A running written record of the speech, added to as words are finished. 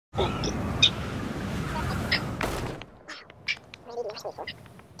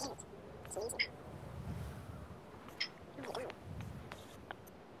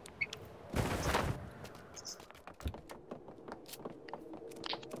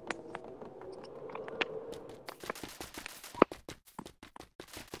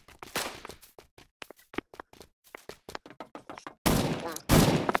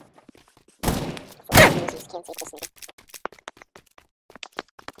Can't take this nigga.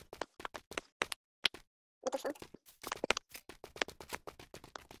 What the fuck?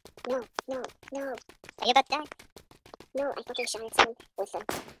 No. Are you about to die? No, I fucking shot at someone with a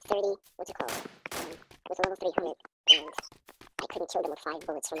 30, what's it called? With a level 3 helmet, and I couldn't kill them with 5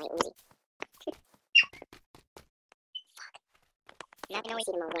 bullets from my Uzi. Fuck. Now I can always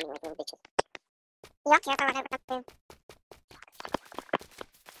see them all running like little bitches. Yeah, careful whatever I do.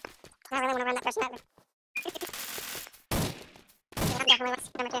 I really want to run that person over. Yeah, definitely what's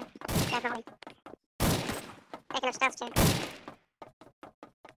number 2. Definitely. Taking up stealth too.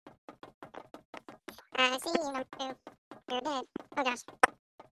 I see you, number 2. You're dead. Oh gosh.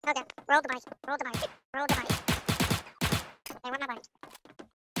 Oh god. Roll the bike. Roll the bike. Roll the bike. Hey, where's my bike?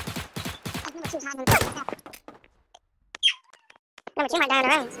 Number 2's hiding in the back. Number 2 might die on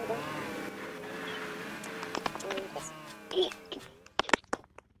her own.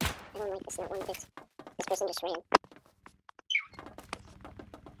 I don't like this, not one bit. This person just ran.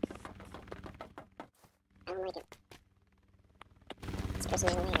 I don't like it. This person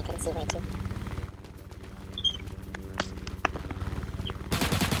ran away, I couldn't see where to.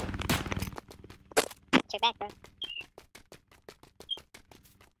 Get your back, bro.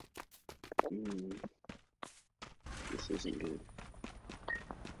 This isn't good.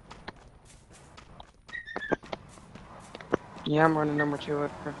 Yeah, I'm running number 2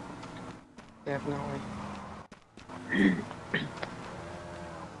 up there. Definitely.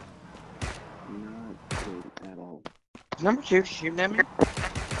 Not good at all. Number 2 shooting at me?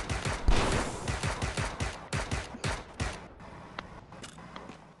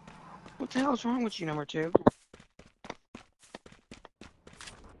 What the hell is wrong with you, number 2?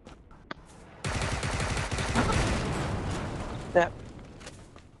 That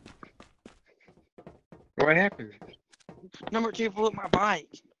What happened? number 2 blew up my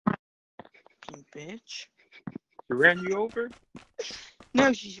bike. Fucking bitch. She ran you over?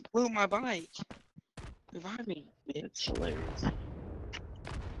 No, she blew up my bike. Revive me, bitch. It's hilarious.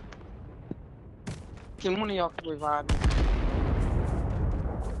 Can one of y'all revive me?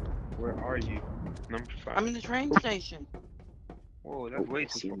 Where are you? Number 5. I'm in the train station. Whoa, that's way I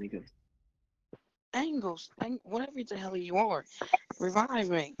too see a far. nigga. Angles, whatever the hell you are. Revive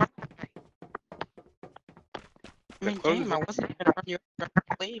me. I mean, closest damn, I one. wasn't even on your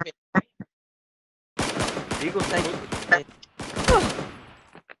leave it. Eagles Thank take you. it.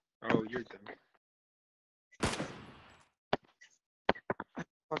 Oh, you're done. I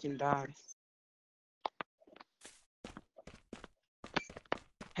fucking died.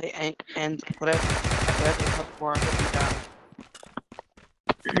 Hey, and whatever the fuck I hope you die.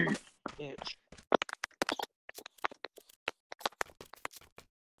 Bitch.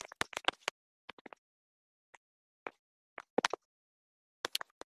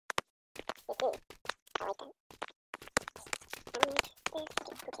 I like that. Who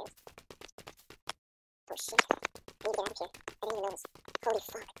cares? Oh shit. I need to get out of here. I didn't even notice. Holy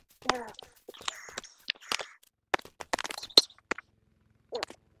fuck. No. No.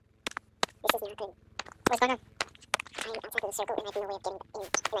 This is not good. What's going on? I'm outside of the circle and I have no way of getting in.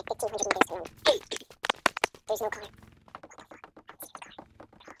 And I'm 1,500 meters to run. There's no car. What the fuck?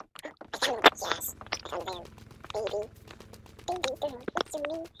 I found one. Yes. I found the van. Baby. Baby girl, what's your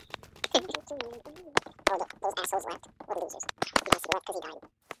name? Oh, those assholes left. What losers. He has to left because he died.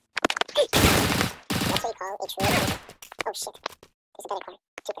 That's what you call a true loser. Oh shit. There's a better car.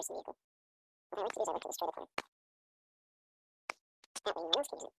 2-person vehicle. What I like to do is I like to destroy the car. That way no one else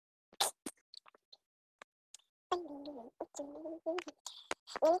can use it.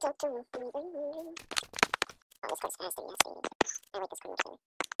 Oh, this car's fast and nasty. I like this car much better.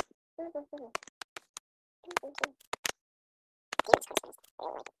 Damn, this car's fast. I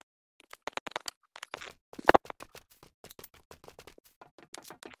don't like it.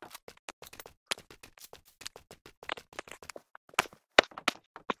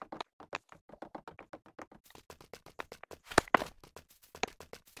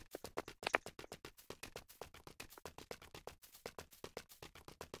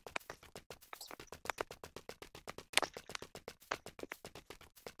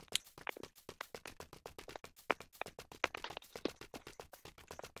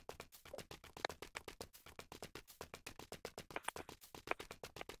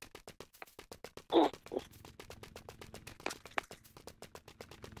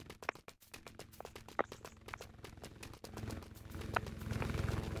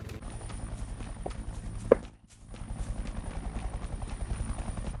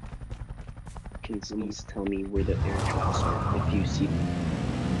 can someone tell me where the airdrops are if you see them?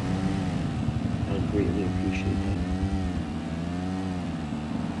 I would greatly appreciate that.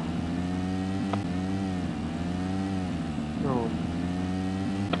 No.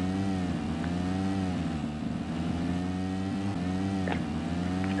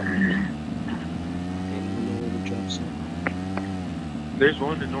 Anyone know where the drops are? There's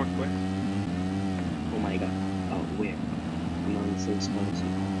one in Northwest. Oh my god. Where? I'm on the same spot as you.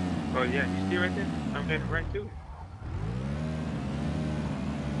 Oh yeah, you see right there? I'm heading right to it.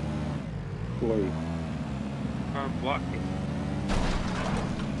 Who are you? Block me.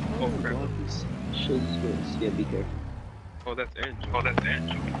 Oh crap. Blockies. Shield skills. Yeah, be careful. Oh, that's Angel.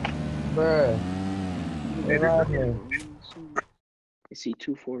 Bruh. Hey, Get out here. I see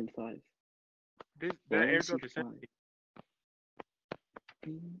 2, 4, and 5. That Well, I airdrop see is empty.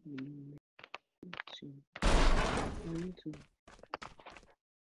 5.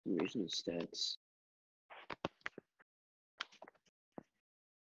 There's no stats.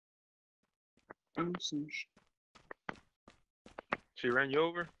 I'm some She ran you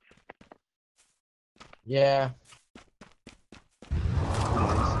over? Yeah.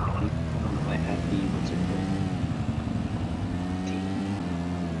 guys. If you I have the what's it called?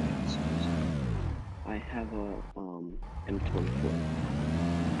 I have a M24.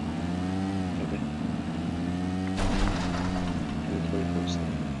 Okay. M24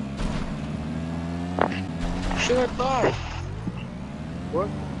 sniper. Shoot her car. What?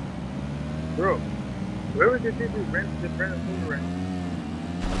 Bro, where was this dude just ran us over right now?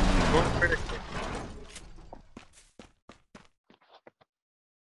 Going credit card.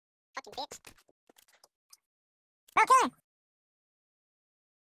 Fucking bitch. Bro, kill her.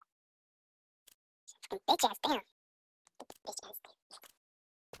 Fucking bitch ass, damn. Bitch ass.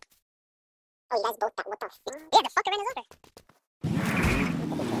 Oh, you guys both got what the fuck? Yeah, the fucker ran us over.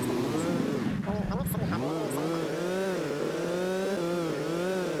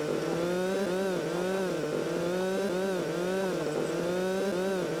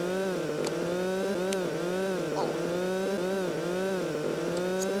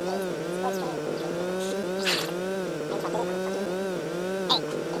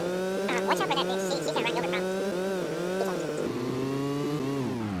 Watch out for that bitch. She's gonna run you over, promise.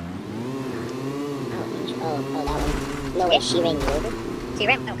 Oh, that one. No way, she ran you over? She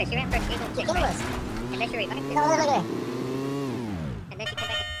ran, okay, she ran first. She killed us. And then she revived us. No. And then she came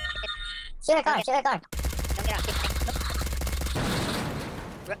back and... Shoot her car. Don't get off.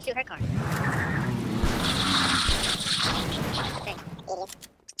 Shoot her car. Okay. Idiot.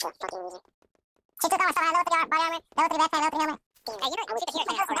 Oh, fucking loser. She took off, so I lowered the body armor, lowered the backpack, lowered the helmet. Hey, you know, I was here.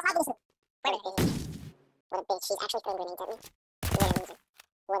 Wait a minute. What a bitch. She's actually throwing grenades at me.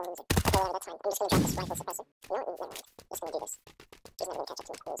 What a loser. Okay, whatever, that's fine. I'm just gonna drop this rifle suppressor. No, never mind. I'm just gonna do this. She's never gonna catch up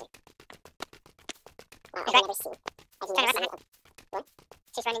to me. Loser. Wow, I've never seen. What?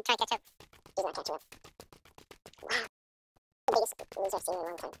 She's running, trying to catch up. She's not catching up. Wow. The biggest loser I've seen in a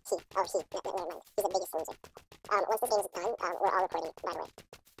long time. Never mind. He's the biggest loser. Once this game is done, we're all recording, by the way.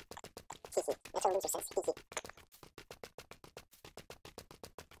 That's what a loser says.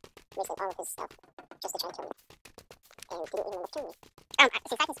 Wasted all of his stuff just to try to kill me. And didn't even look to me.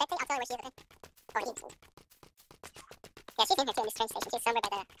 Since I can spectate, I'll tell her where she is, okay? Oh, he is. Yeah, she's in here too, in this train station. She's somewhere by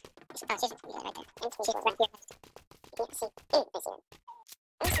the... she's right there. And she's right here. Yeah, see. I see her.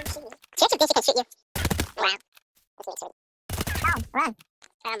 She actually thinks she can shoot you. Wow. Let's make sure. Oh, run.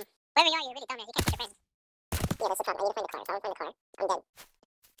 Wherever you are, you're really dumbass. You can't shoot your friends. Yeah, that's the problem. I need to find the car. If I don't find the car, I'm dead.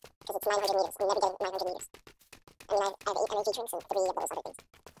 Because it's 900 meters. I'm never getting 900 meters. I mean, I have 8 energy drinks and 3 of those other things.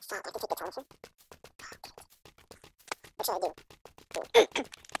 Fuck, I have to take the telephone. What should I do?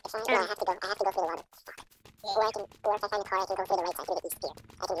 I have to go through the water. Fuck. Or if I find the car, I can go through the right side, through the east pier.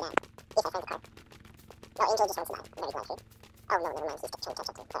 I can do that. If I find the car. No, Angel just wants to die. I'm very glad for you. Oh, no, never mind. He's trying to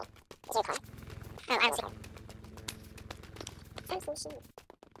catch up to me. Sorry. Is there a car? Oh, I don't see her. I'm so shit.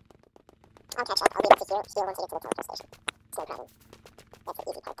 I'll catch up. I'll be able to heal once I get to the telephone station. It's no problem. That's the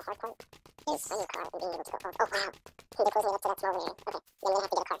easy part. The hard part is finding a car and being able to go. Oh, wow. They're closing it up to that small area. Okay, then we're gonna have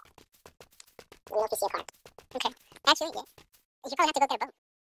to get a car. Let me know if you see a car. Okay. Actually, yeah. You probably have to go get a boat.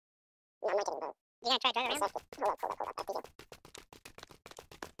 No, I'm not getting a boat. You're gonna try to drive around? Hold up. I have to go.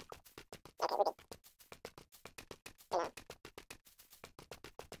 Okay, we're good. Hang on.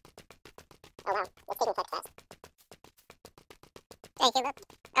 Oh, wow. It's taking quite fast. Hey, you can look.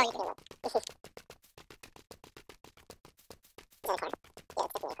 Oh, you can look. Is that a car? Yeah,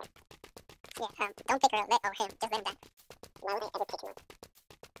 it's definitely a car. Yeah, don't pick her up. Him. Just let him die. Why would I ever pick him up?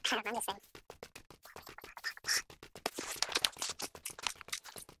 I'm just saying.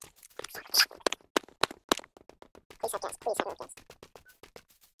 Please have gas.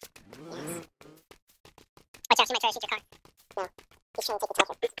 Yes. try to shoot your car. No. He's trying to take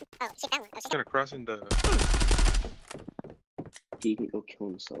the taker. Oh, shoot that one. Oh, He's shit. gonna cross in the. He can go kill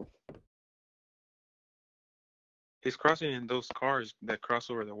himself. He's crossing in those cars that cross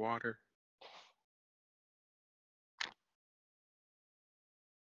over the water.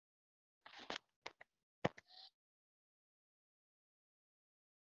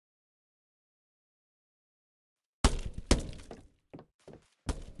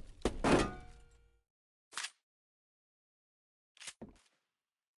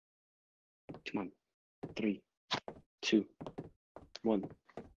 Come on. 3, 2, 1.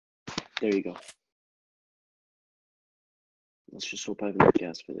 There you go. Let's just hope I have enough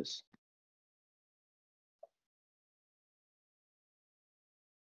gas for this.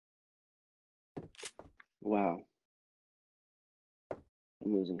 Wow.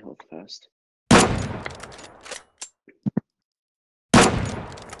 I'm losing health fast.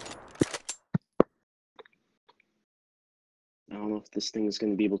 I don't know if this thing is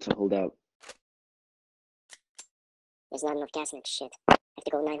going to be able to hold out. There's not enough gas in it. Shit. I have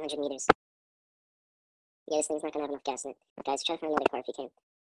to go 900 meters. Yeah, this thing's not gonna have enough gas in it. Guys, try to find another car if you can.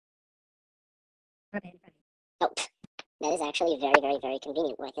 Oh, that is actually very, very, very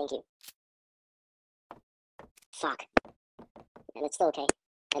convenient. Why, thank you. Fuck. And it's still okay.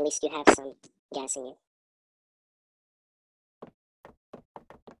 At least you have some gas in you.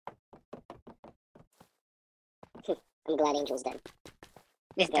 I'm glad Angel's dead.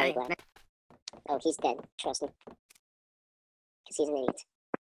 Very glad. Oh, he's dead. Trust me. Because he's an idiot.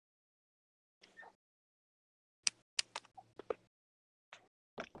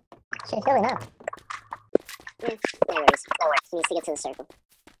 She's filling up. No worries. He needs to get to the circle.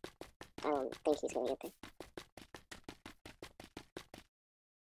 I don't think he's gonna get there.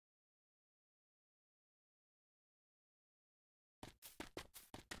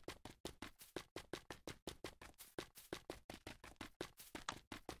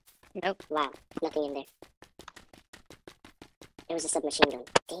 Nope. Wow. Nothing in there. It was a submachine gun.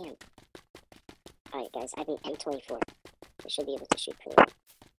 Damn. Alright, guys. I have an M24. I should be able to shoot pretty well.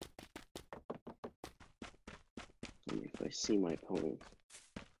 If I see my opponent,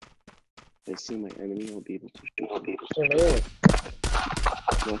 if I see my enemy, I'll be able to shoot.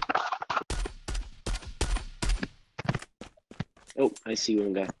 What? Oh, I see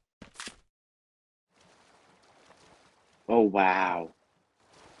one guy. Oh, wow.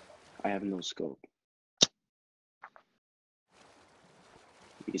 I have no scope.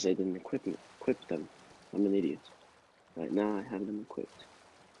 Because I didn't equip them. I'm an idiot. Right now I have them equipped.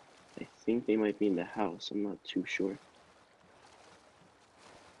 I think they might be in the house. I'm not too sure.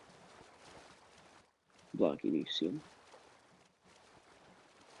 Blocky, do you see him?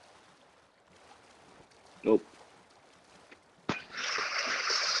 Nope.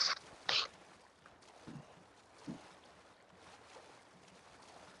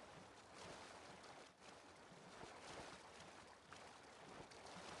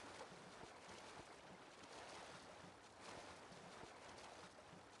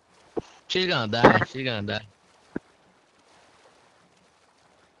 She's gonna die. She's gonna die.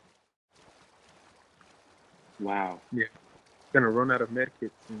 Wow. Gonna run out of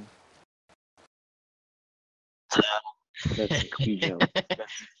medkits soon. That's a huge help.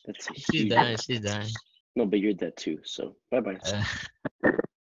 That's a She's huge dying. help. She's dying. No, but you're dead too, so bye-bye.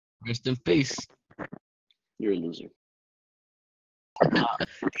 Rest in peace. You're a loser.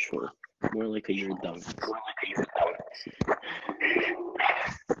 Sure. More like a you're dumb.